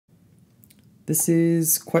This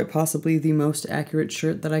is quite possibly the most accurate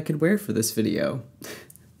shirt that I could wear for this video.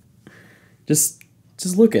 Just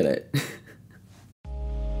look at it.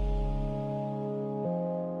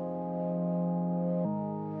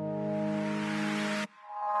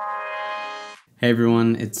 Hey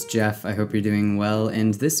everyone, it's Jeff. I hope you're doing well,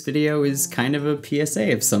 and this video is kind of a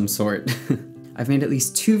PSA of some sort. I've made at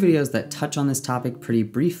least 2 videos that touch on this topic pretty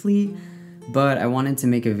briefly, but I wanted to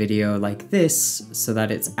make a video like this so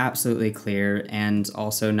that it's absolutely clear, and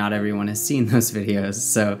also not everyone has seen those videos,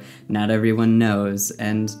 so not everyone knows,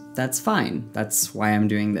 and that's fine. That's why I'm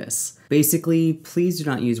doing this. Basically, please do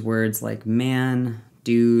not use words like man,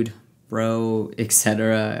 dude, bro,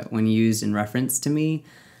 etc. when used in reference to me.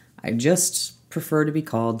 I just prefer to be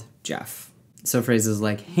called Jeff. So phrases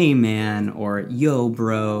like hey man, or yo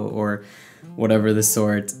bro, or whatever the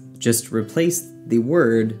sort, just replace the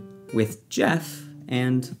word with Jeff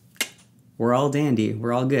and we're all dandy,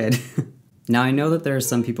 we're all good. Now I know that there are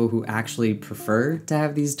some people who actually prefer to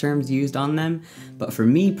have these terms used on them, but for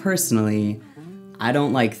me personally, I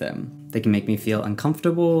don't like them. They can make me feel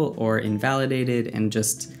uncomfortable or invalidated and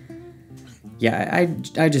just, yeah,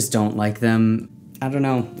 I just don't like them. I don't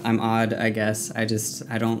know, I'm odd, I guess. I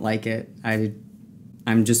don't like it.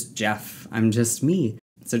 I'm just Jeff. I'm just me.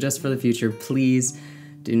 So just for the future, please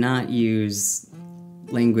do not use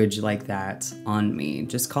language like that on me.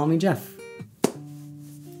 Just call me Jeff.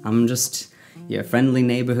 I'm just your friendly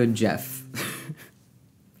neighborhood Jeff.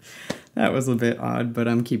 That was a bit odd, but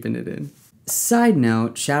I'm keeping it in. Side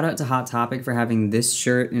note, shout out to Hot Topic for having this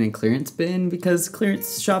shirt in a clearance bin, because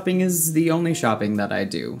clearance shopping is the only shopping that I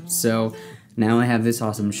do. So now I have this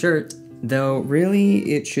awesome shirt, though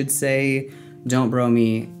really it should say, don't bro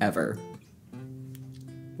me ever.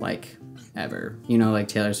 Like, ever. You know, like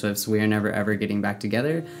Taylor Swift's We Are Never Ever Getting Back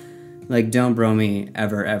Together? Like, don't bro me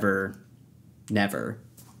ever, ever, never.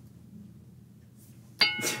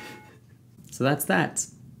 So that's that.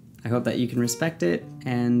 I hope that you can respect it,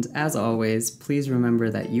 and as always, please remember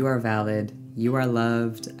that you are valid, you are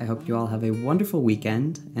loved. I hope you all have a wonderful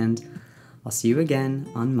weekend, and I'll see you again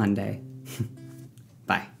on Monday.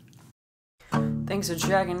 Bye. Thanks for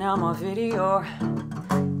checking out my video.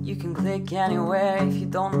 You can click anywhere if you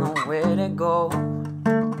don't know where to go.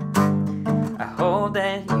 I hope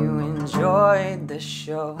that you enjoyed the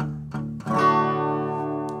show.